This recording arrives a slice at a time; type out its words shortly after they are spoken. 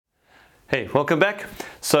Hey, welcome back.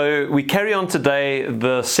 So we carry on today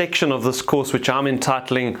the section of this course which I'm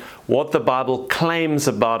entitling What the Bible Claims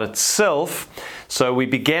About Itself. So we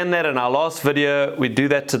began that in our last video, we do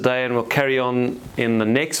that today, and we'll carry on in the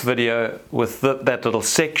next video with that little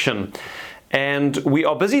section. And we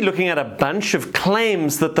are busy looking at a bunch of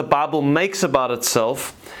claims that the Bible makes about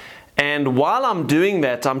itself. And while I'm doing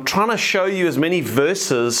that, I'm trying to show you as many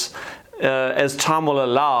verses as time will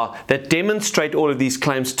allow that demonstrate all of these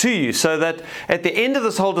claims to you, so that at the end of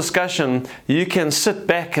this whole discussion you can sit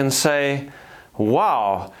back and say,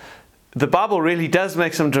 wow, the Bible really does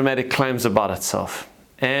make some dramatic claims about itself.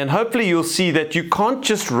 And hopefully you'll see that you can't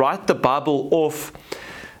just write the Bible off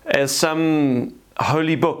as some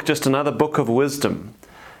holy book, just another book of wisdom.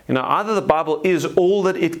 Either the Bible is all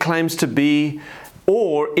that it claims to be,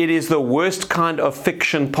 or it is the worst kind of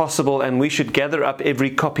fiction possible, and we should gather up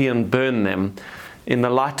every copy and burn them in the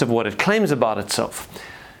light of what it claims about itself.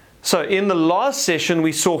 So in the last session,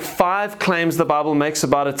 we saw 5 claims the Bible makes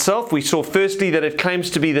about itself. We saw firstly that it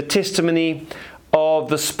claims to be the testimony of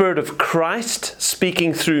the Spirit of Christ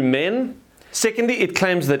speaking through men. Secondly, it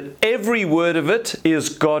claims that every word of it is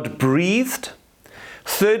God-breathed.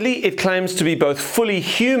 Thirdly, it claims to be both fully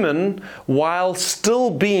human while still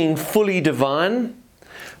being fully divine.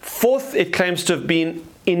 Fourth, it claims to have been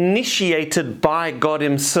initiated by God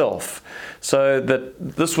Himself. So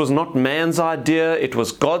that this was not man's idea, it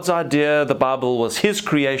was God's idea. The Bible was His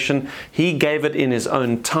creation. He gave it in His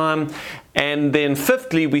own time. And then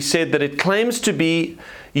fifthly, we said that it claims to be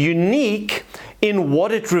unique in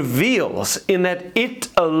what it reveals, in that it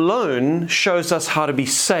alone shows us how to be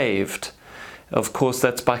saved. Of course,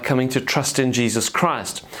 that's by coming to trust in Jesus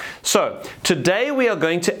Christ. So, today we are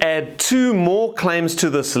going to add 2 more claims to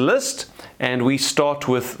this list, and we start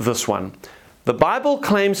with this one. The Bible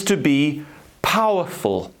claims to be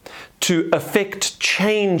powerful to effect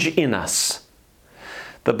change in us.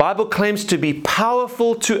 The Bible claims to be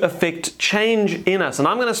powerful to effect change in us. And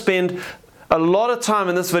I'm going to spend a lot of time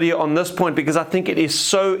in this video on this point because I think it is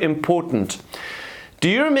so important. Do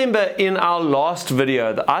you remember in our last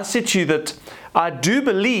video that I said to you that I do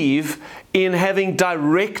believe in having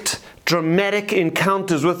direct, dramatic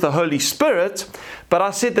encounters with the Holy Spirit, but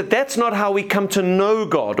I said that that's not how we come to know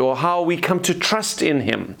God or how we come to trust in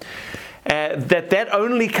Him. That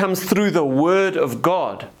only comes through the Word of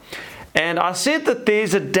God. And I said that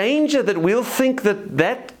there's a danger that we'll think that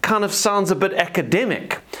that kind of sounds a bit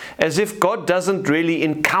academic, as if God doesn't really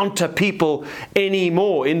encounter people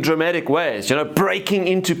anymore in dramatic ways, breaking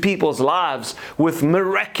into people's lives with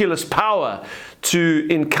miraculous power to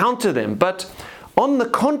encounter them. But on the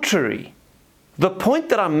contrary, the point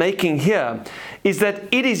that I'm making here is that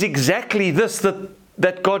it is exactly this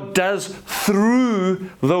that God does through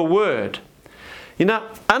the Word.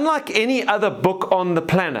 Unlike any other book on the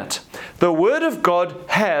planet, the Word of God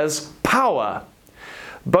has power,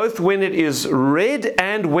 both when it is read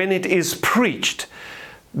and when it is preached,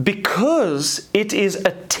 because it is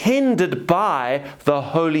attended by the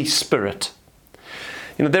Holy Spirit.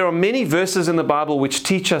 There are many verses in the Bible which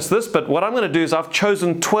teach us this, but what I'm going to do is I've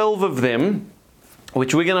chosen 12 of them,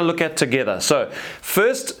 which we're going to look at together. So,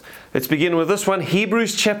 first, let's begin with this one,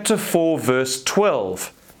 Hebrews chapter 4, verse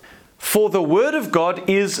 12. For the Word of God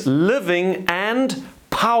is living and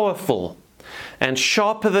powerful, and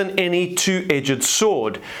sharper than any two-edged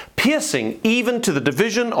sword, piercing even to the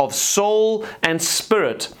division of soul and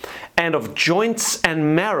spirit, and of joints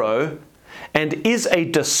and marrow, and is a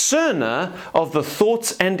discerner of the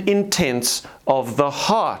thoughts and intents of the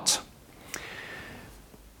heart.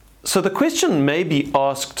 So the question may be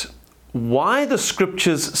asked, why the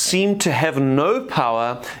Scriptures seem to have no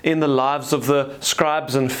power in the lives of the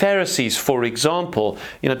scribes and Pharisees, for example.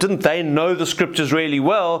 Didn't they know the Scriptures really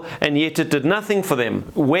well, and yet it did nothing for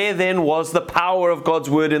them? Where then was the power of God's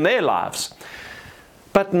Word in their lives?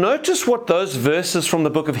 But notice what those verses from the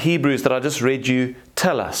book of Hebrews that I just read you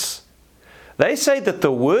tell us. They say that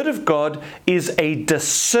the Word of God is a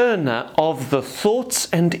discerner of the thoughts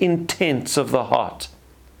and intents of the heart.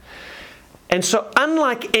 And so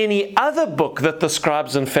unlike any other book that the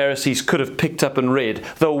scribes and Pharisees could have picked up and read,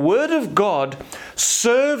 the Word of God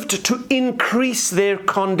served to increase their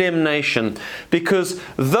condemnation, because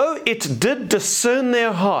though it did discern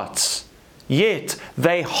their hearts, yet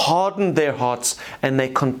they hardened their hearts and they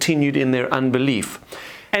continued in their unbelief.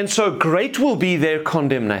 And so great will be their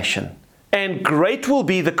condemnation. And great will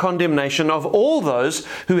be the condemnation of all those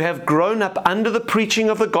who have grown up under the preaching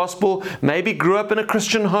of the gospel, maybe grew up in a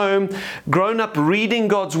Christian home, grown up reading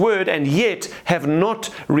God's Word, and yet have not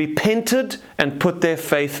repented and put their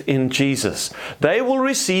faith in Jesus. They will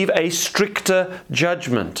receive a stricter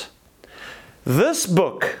judgment. This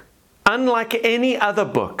book, unlike any other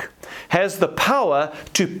book, has the power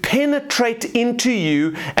to penetrate into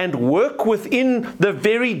you and work within the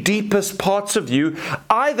very deepest parts of you,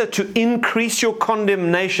 either to increase your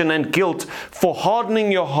condemnation and guilt for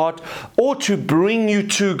hardening your heart or to bring you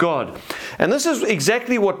to God. And this is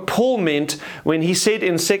exactly what Paul meant when he said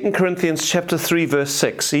in 2 Corinthians chapter 3 verse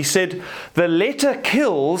 6. He said, "The letter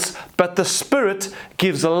kills, but the Spirit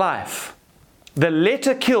gives life." The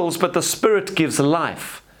letter kills, but the Spirit gives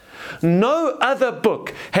life. No other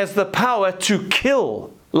book has the power to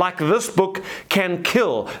kill like this book can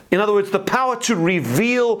kill. In other words, the power to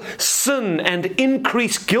reveal sin and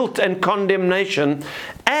increase guilt and condemnation.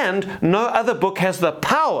 And no other book has the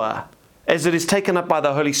power, as it is taken up by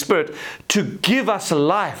the Holy Spirit, to give us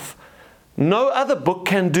life. No other book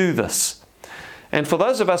can do this. And for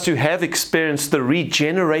those of us who have experienced the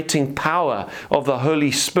regenerating power of the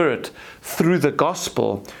Holy Spirit through the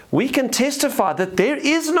gospel, we can testify that there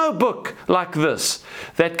is no book like this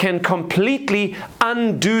that can completely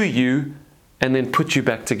undo you and then put you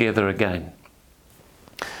back together again.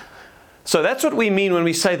 So that's what we mean when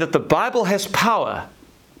we say that the Bible has power.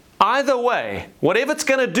 Either way, whatever it's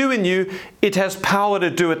going to do in you, it has power to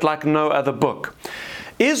do it like no other book.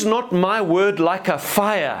 Is not my word like a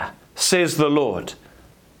fire, says the Lord?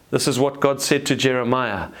 This is what God said to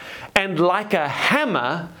Jeremiah. And like a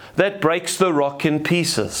hammer that breaks the rock in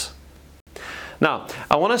pieces. Now,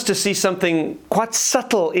 I want us to see something quite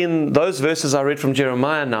subtle in those verses I read from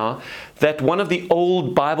Jeremiah now, that one of the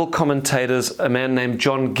old Bible commentators, a man named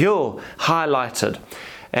John Gill, highlighted.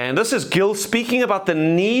 And this is Gill speaking about the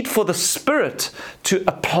need for the Spirit to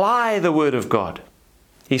apply the Word of God.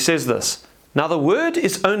 He says this, "Now the Word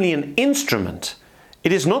is only an instrument.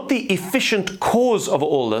 It is not the efficient cause of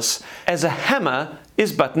all this, as a hammer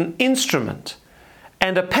is but an instrument,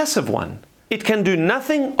 and a passive one. It can do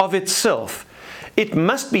nothing of itself. It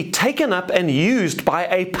must be taken up and used by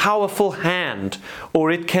a powerful hand, or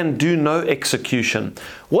it can do no execution.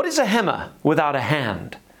 What is a hammer without a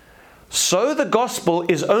hand? So the gospel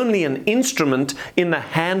is only an instrument in the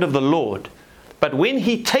hand of the Lord. But when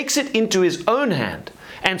He takes it into His own hand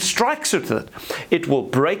and strikes it with it, it will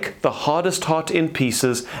break the hardest heart in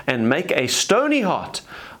pieces and make a stony heart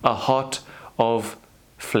a heart of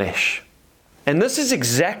flesh." And this is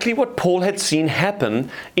exactly what Paul had seen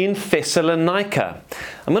happen in Thessalonica.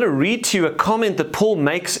 I'm going to read to you a comment that Paul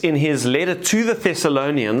makes in his letter to the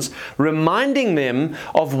Thessalonians, reminding them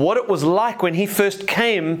of what it was like when he first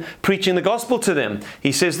came preaching the gospel to them.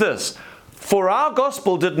 He says this, "For our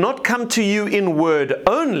gospel did not come to you in word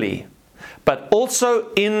only, but also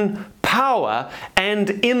in power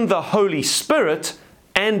and in the Holy Spirit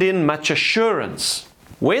and in much assurance."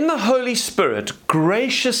 When the Holy Spirit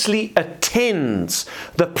graciously attends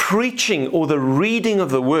the preaching or the reading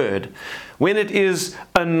of the Word, when it is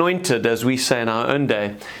anointed, as we say in our own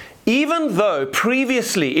day, even though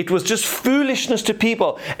previously it was just foolishness to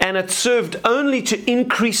people and it served only to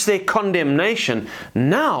increase their condemnation,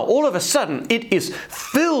 now all of a sudden it is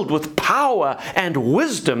filled with power and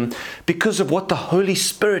wisdom because of what the Holy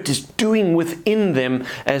Spirit is doing within them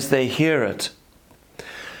as they hear it.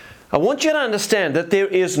 I want you to understand that there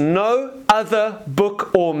is no other book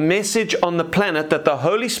or message on the planet that the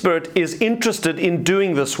Holy Spirit is interested in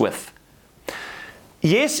doing this with.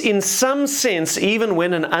 Yes, in some sense, even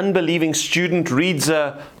when an unbelieving student reads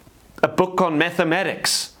a book on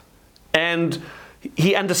mathematics and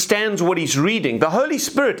he understands what he's reading, the Holy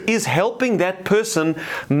Spirit is helping that person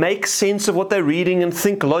make sense of what they're reading and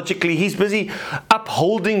think logically. He's busy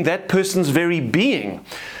upholding that person's very being.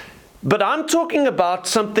 But I'm talking about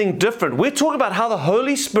something different. We're talking about how the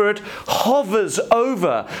Holy Spirit hovers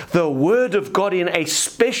over the Word of God in a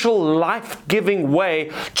special life-giving way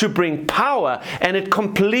to bring power, and it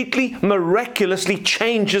completely, miraculously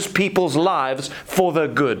changes people's lives for the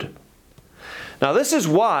good. Now, this is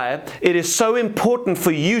why it is so important for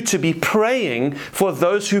you to be praying for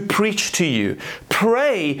those who preach to you.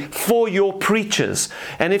 Pray for your preachers.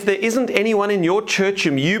 And if there isn't anyone in your church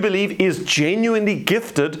whom you believe is genuinely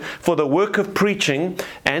gifted for the work of preaching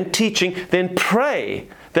and teaching, then pray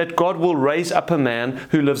that God will raise up a man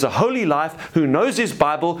who lives a holy life, who knows his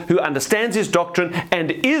Bible, who understands his doctrine, and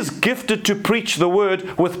is gifted to preach the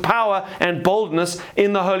word with power and boldness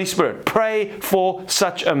in the Holy Spirit. Pray for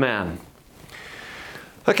such a man.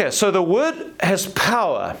 Okay, so the Word has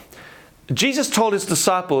power. Jesus told His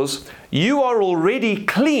disciples, "You are already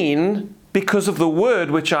clean because of the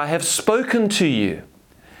Word which I have spoken to you."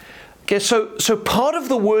 Okay, so part of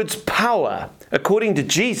the Word's power, according to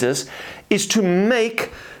Jesus, is to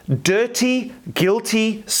make dirty,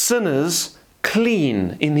 guilty sinners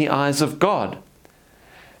clean in the eyes of God.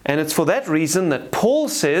 And it's for that reason that Paul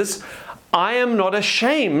says, I am not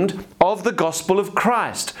ashamed of the gospel of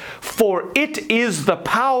Christ, for it is the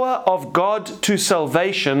power of God to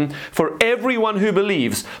salvation for everyone who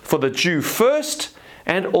believes, for the Jew first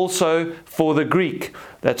and also for the Greek.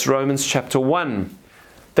 That's Romans chapter 1.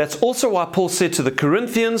 That's also why Paul said to the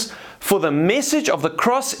Corinthians, for the message of the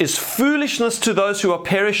cross is foolishness to those who are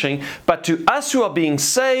perishing, but to us who are being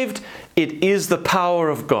saved, it is the power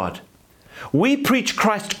of God. We preach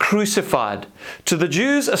Christ crucified, to the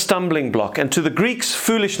Jews a stumbling block, and to the Greeks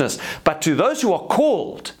foolishness, but to those who are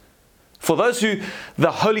called, for those who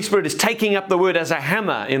the Holy Spirit is taking up the word as a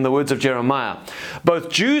hammer, in the words of Jeremiah, both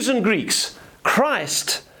Jews and Greeks,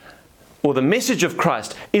 Christ, or the message of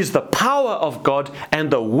Christ, is the power of God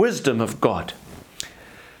and the wisdom of God.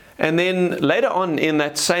 And then later on in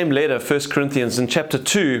that same letter, 1 Corinthians in chapter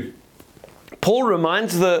 2, Paul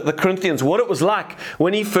reminds the Corinthians what it was like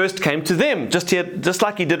when he first came to them, just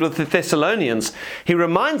like he did with the Thessalonians. He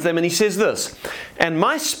reminds them and he says this, and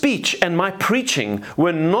my speech and my preaching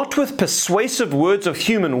were not with persuasive words of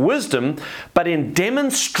human wisdom, but in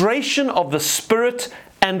demonstration of the Spirit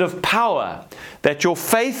and of power, that your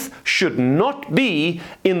faith should not be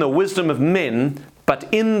in the wisdom of men, but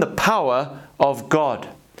in the power of God.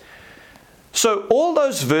 So all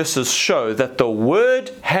those verses show that the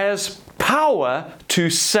Word has power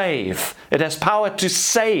to save. It has power to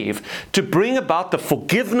save, to bring about the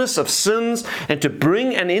forgiveness of sins, and to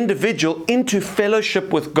bring an individual into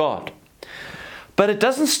fellowship with God. But it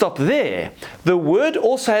doesn't stop there. The Word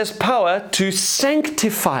also has power to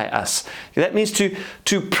sanctify us. That means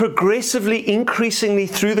to progressively, increasingly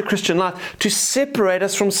through the Christian life, to separate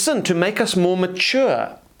us from sin, to make us more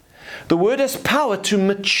mature. The Word has power to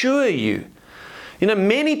mature you. You know,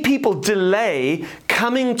 many people delay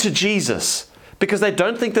coming to Jesus because they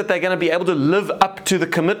don't think that they're going to be able to live up to the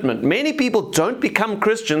commitment. Many people don't become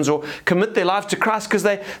Christians or commit their lives to Christ because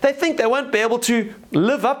they think they won't be able to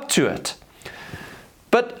live up to it.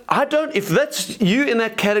 But if that's you in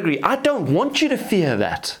that category, I don't want you to fear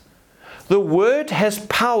that. The Word has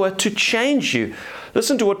power to change you.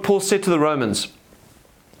 Listen to what Paul said to the Romans.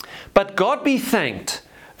 But God be thanked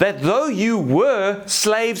that though you were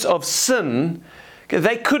slaves of sin,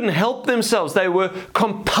 they couldn't help themselves. They were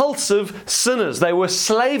compulsive sinners. They were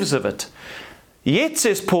slaves of it. Yet,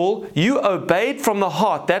 says Paul, you obeyed from the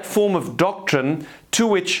heart that form of doctrine to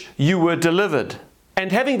which you were delivered.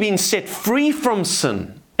 And having been set free from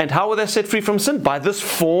sin, and how were they set free from sin? By this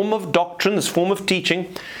form of doctrine, this form of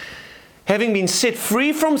teaching. Having been set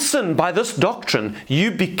free from sin by this doctrine,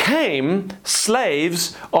 you became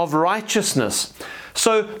slaves of righteousness.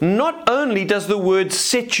 So not only does the Word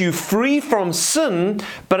set you free from sin,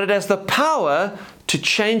 but it has the power to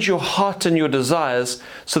change your heart and your desires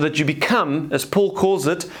so that you become, as Paul calls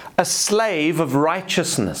it, a slave of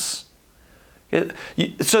righteousness.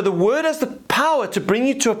 So the Word has the power to bring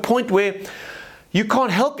you to a point where you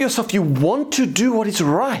can't help yourself. You want to do what is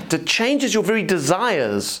right. It changes your very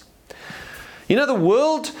desires. You know, the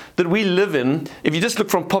world that we live in, if you just look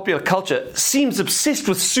from popular culture, seems obsessed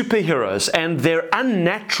with superheroes and their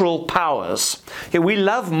unnatural powers. Yeah, we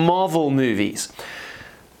love Marvel movies.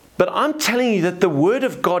 But I'm telling you that the Word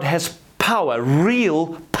of God has power,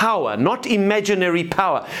 real power, not imaginary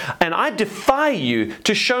power. And I defy you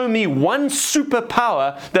to show me one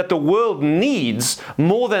superpower that the world needs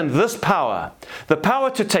more than this power. The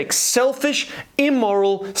power to take selfish,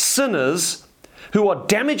 immoral sinners who are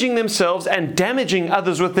damaging themselves and damaging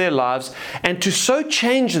others with their lives, and to so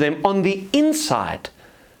change them on the inside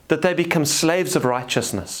that they become slaves of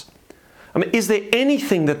righteousness. I mean, is there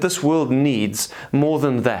anything that this world needs more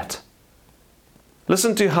than that?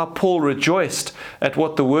 Listen to how Paul rejoiced at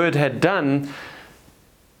what the Word had done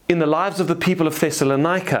in the lives of the people of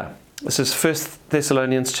Thessalonica. This is 1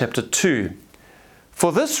 Thessalonians chapter 2.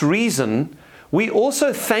 For this reason, we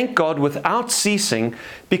also thank God without ceasing,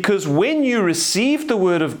 because when you received the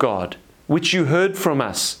Word of God, which you heard from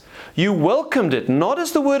us, you welcomed it not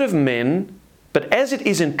as the word of men, but as it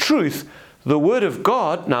is in truth, the Word of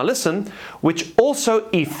God, now listen, which also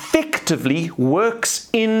effectively works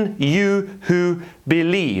in you who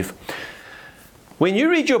believe. When you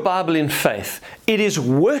read your Bible in faith, it is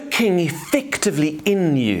working effectively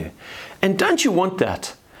in you. And don't you want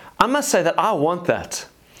that? I must say that I want that.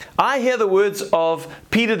 I hear the words of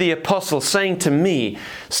Peter the Apostle saying to me,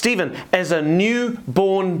 Stephen, as a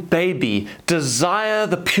newborn baby, desire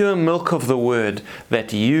the pure milk of the Word,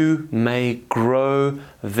 that you may grow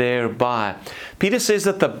thereby. Peter says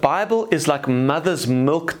that the Bible is like mother's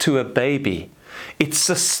milk to a baby. It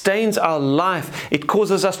sustains our life. It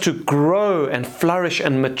causes us to grow and flourish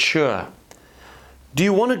and mature. Do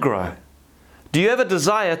you want to grow? Do you have a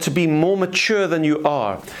desire to be more mature than you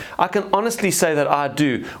are? I can honestly say that I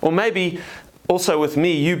do. Or maybe also with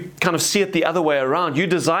me, you kind of see it the other way around. You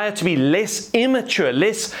desire to be less immature,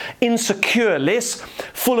 less insecure, less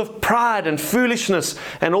full of pride and foolishness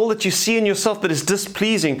and all that you see in yourself that is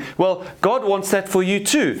displeasing. Well, God wants that for you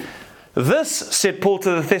too. This, said Paul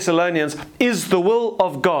to the Thessalonians, is the will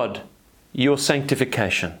of God, your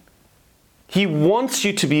sanctification. He wants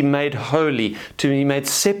you to be made holy, to be made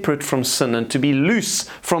separate from sin, and to be loose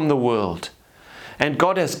from the world. And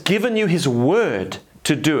God has given you His word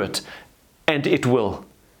to do it. And it will.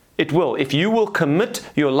 It will. If you will commit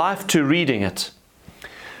your life to reading it.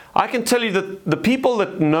 I can tell you that the people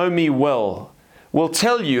that know me well will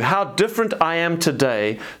tell you how different I am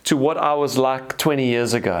today to what I was like 20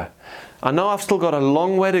 years ago. I know I've still got a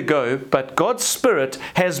long way to go, but God's Spirit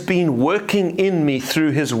has been working in me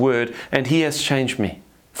through His Word, and He has changed me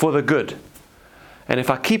for the good. And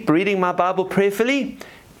if I keep reading my Bible prayerfully,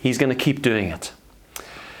 He's going to keep doing it.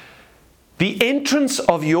 The entrance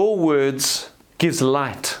of your words gives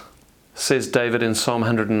light, says David in Psalm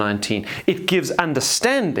 119. It gives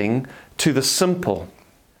understanding to the simple.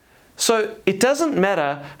 So it doesn't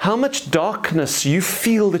matter how much darkness you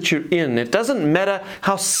feel that you're in. It doesn't matter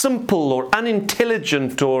how simple or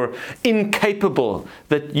unintelligent or incapable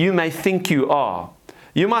that you may think you are.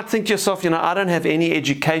 You might think to yourself, I don't have any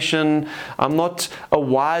education. I'm not a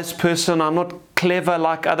wise person. I'm not clever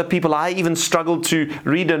like other people. I even struggle to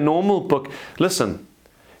read a normal book. Listen,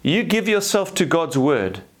 you give yourself to God's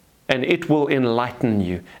Word and it will enlighten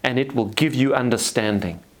you and it will give you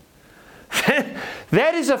understanding.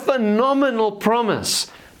 That is a phenomenal promise.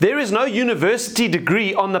 There is no university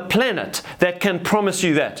degree on the planet that can promise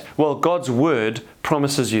you that. Well, God's Word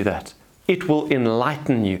promises you that. It will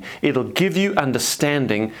enlighten you. It'll give you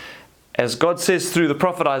understanding. As God says through the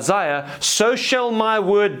prophet Isaiah, so shall my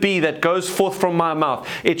word be that goes forth from my mouth.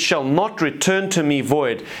 It shall not return to me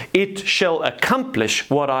void. It shall accomplish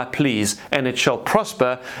what I please, and it shall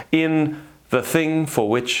prosper in the thing for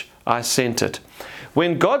which I sent it.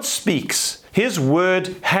 When God speaks, His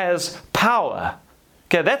word has power.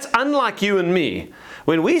 Okay, that's unlike you and me.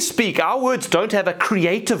 When we speak, our words don't have a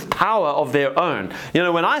creative power of their own.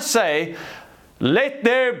 When I say, let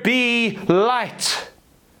there be light,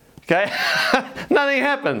 okay, nothing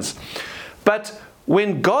happens. But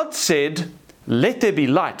when God said, let there be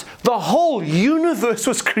light, the whole universe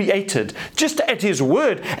was created just at His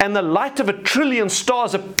word, and the light of 1 trillion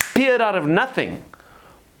stars appeared out of nothing.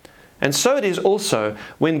 And so it is also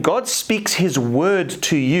when God speaks His word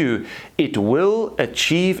to you, it will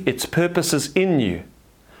achieve its purposes in you.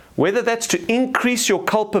 Whether that's to increase your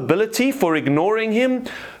culpability for ignoring Him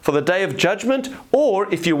for the day of judgment,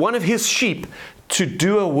 or if you're one of His sheep, to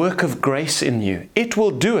do a work of grace in you. It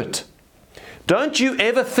will do it. Don't you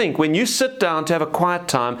ever think when you sit down to have a quiet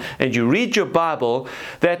time and you read your Bible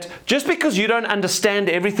that just because you don't understand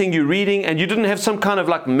everything you're reading and you didn't have some kind of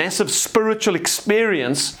like massive spiritual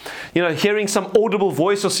experience, hearing some audible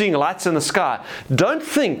voice or seeing lights in the sky, don't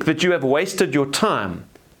think that you have wasted your time.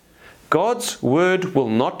 God's word will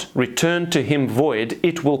not return to Him void.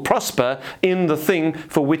 It will prosper in the thing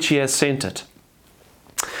for which He has sent it.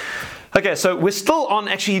 Okay, so we're still on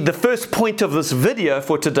actually the first point of this video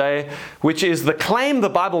for today, which is the claim the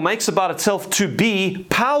Bible makes about itself to be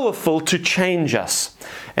powerful to change us.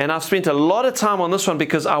 And I've spent a lot of time on this one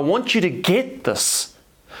because I want you to get this.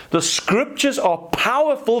 The Scriptures are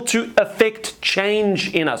powerful to effect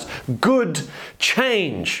change in us. Good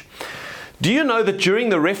change. Do you know that during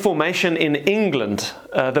the Reformation in England,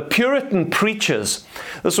 the Puritan preachers,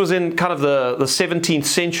 this was in kind of the 17th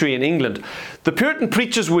century in England, the Puritan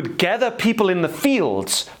preachers would gather people in the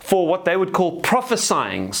fields for what they would call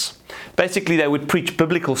prophesyings. Basically, they would preach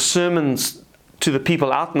biblical sermons to the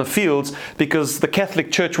people out in the fields because the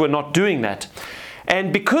Catholic Church were not doing that.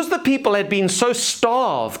 And because the people had been so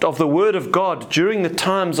starved of the Word of God during the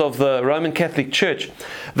times of the Roman Catholic Church,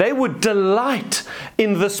 they would delight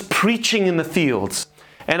in this preaching in the fields.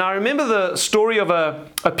 And I remember the story of a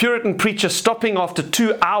Puritan preacher stopping after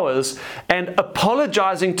 2 hours and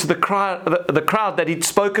apologizing to the crowd that he'd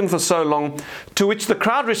spoken for so long, to which the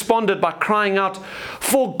crowd responded by crying out,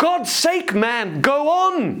 "For God's sake, man, go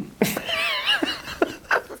on!"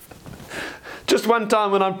 Just one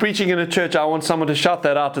time when I'm preaching in a church, I want someone to shout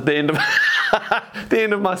that out at the end of the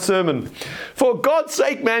end of my sermon. For God's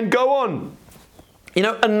sake, man, go on.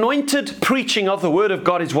 Anointed preaching of the Word of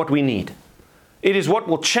God is what we need. It is what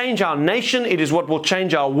will change our nation. It is what will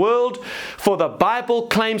change our world. For the Bible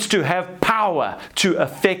claims to have power to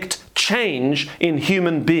effect change in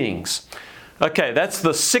human beings. Okay, that's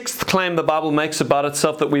the sixth claim the Bible makes about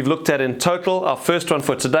itself that we've looked at in total. Our first one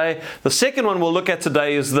for today. The second one we'll look at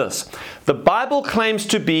today is this. The Bible claims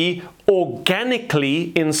to be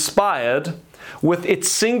organically inspired, with its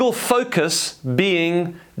single focus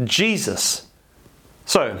being Jesus.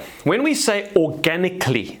 So, when we say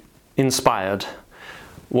organically inspired,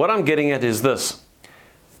 what I'm getting at is this.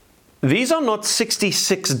 These are not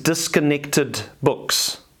 66 disconnected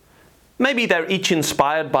books. Maybe they're each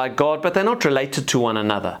inspired by God, but they're not related to one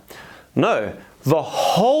another. No, the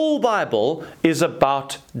whole Bible is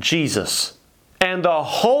about Jesus. And the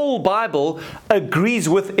whole Bible agrees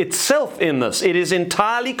with itself in this. It is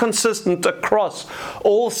entirely consistent across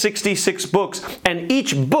all 66 books. And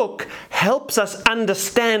each book helps us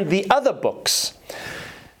understand the other books.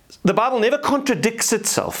 The Bible never contradicts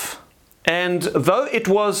itself. And though it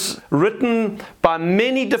was written by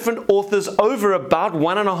many different authors over about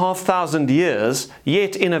 1,500 years,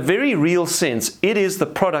 yet in a very real sense, it is the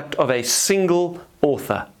product of a single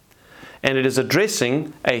author. And it is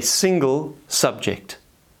addressing a single subject.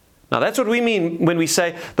 Now that's what we mean when we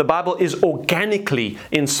say the Bible is organically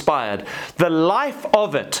inspired. The life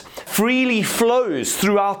of it freely flows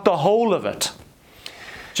throughout the whole of it.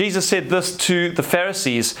 Jesus said this to the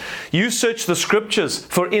Pharisees, "You search the Scriptures,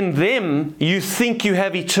 for in them you think you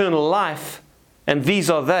have eternal life, and these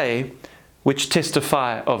are they which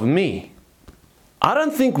testify of me." I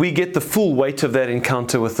don't think we get the full weight of that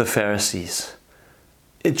encounter with the Pharisees.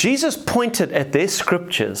 Jesus pointed at their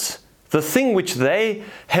Scriptures, the thing which they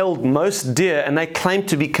held most dear and they claimed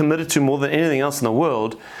to be committed to more than anything else in the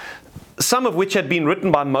world, some of which had been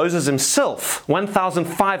written by Moses himself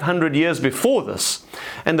 1,500 years before this,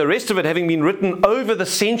 and the rest of it having been written over the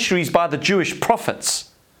centuries by the Jewish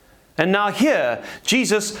prophets. And now here,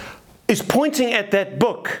 Jesus is pointing at that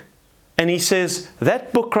book, and he says,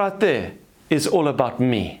 that book right there is all about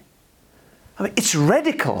me. I mean, it's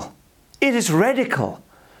radical. It is radical.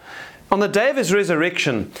 On the day of his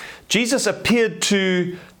resurrection, Jesus appeared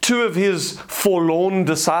to two of his forlorn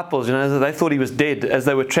disciples. They thought he was dead as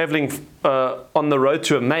they were traveling on the road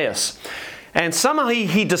to Emmaus. And somehow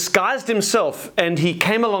he disguised himself and he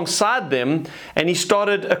came alongside them and he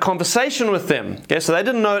started a conversation with them. Okay, so they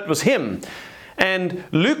didn't know it was him. And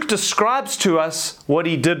Luke describes to us what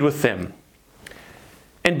he did with them.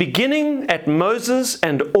 And beginning at Moses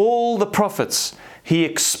and all the prophets, he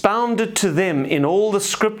expounded to them in all the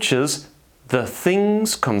Scriptures the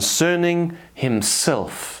things concerning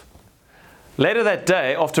himself. Later that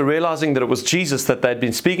day, after realizing that it was Jesus that they'd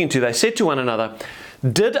been speaking to, they said to one another,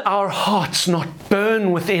 "Did our hearts not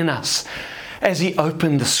burn within us as he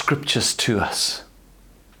opened the Scriptures to us?"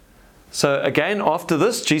 So again, after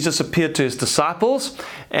this, Jesus appeared to his disciples,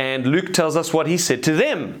 and Luke tells us what he said to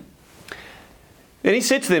them. And he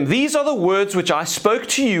said to them, "These are the words which I spoke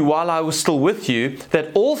to you while I was still with you, that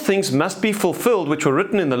all things must be fulfilled which were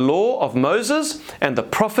written in the law of Moses and the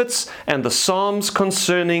prophets and the Psalms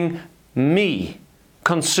concerning me."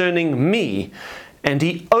 Concerning me. And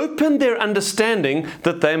he opened their understanding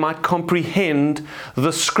that they might comprehend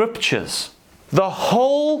the Scriptures. The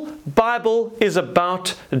whole Bible is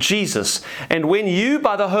about Jesus. And when you,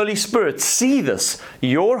 by the Holy Spirit, see this,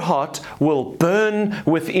 your heart will burn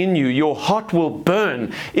within you. Your heart will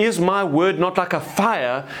burn. "Is my word not like a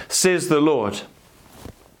fire, says the Lord?"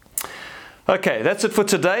 Okay, that's it for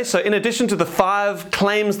today. So in addition to the 5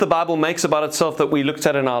 claims the Bible makes about itself that we looked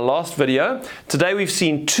at in our last video, today we've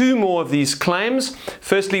seen 2 more of these claims.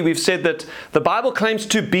 Firstly, we've said that the Bible claims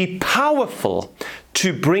to be powerful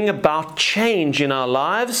to bring about change in our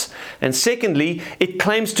lives. And secondly, it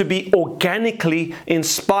claims to be organically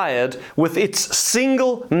inspired, with its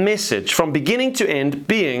single message from beginning to end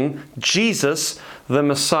being Jesus the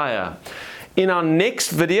Messiah. In our next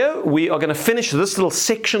video, we are going to finish this little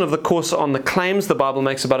section of the course on the claims the Bible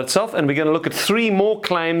makes about itself, and we're going to look at 3 more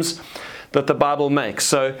claims that the Bible makes.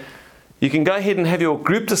 So you can go ahead and have your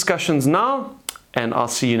group discussions now, and I'll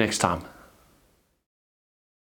see you next time.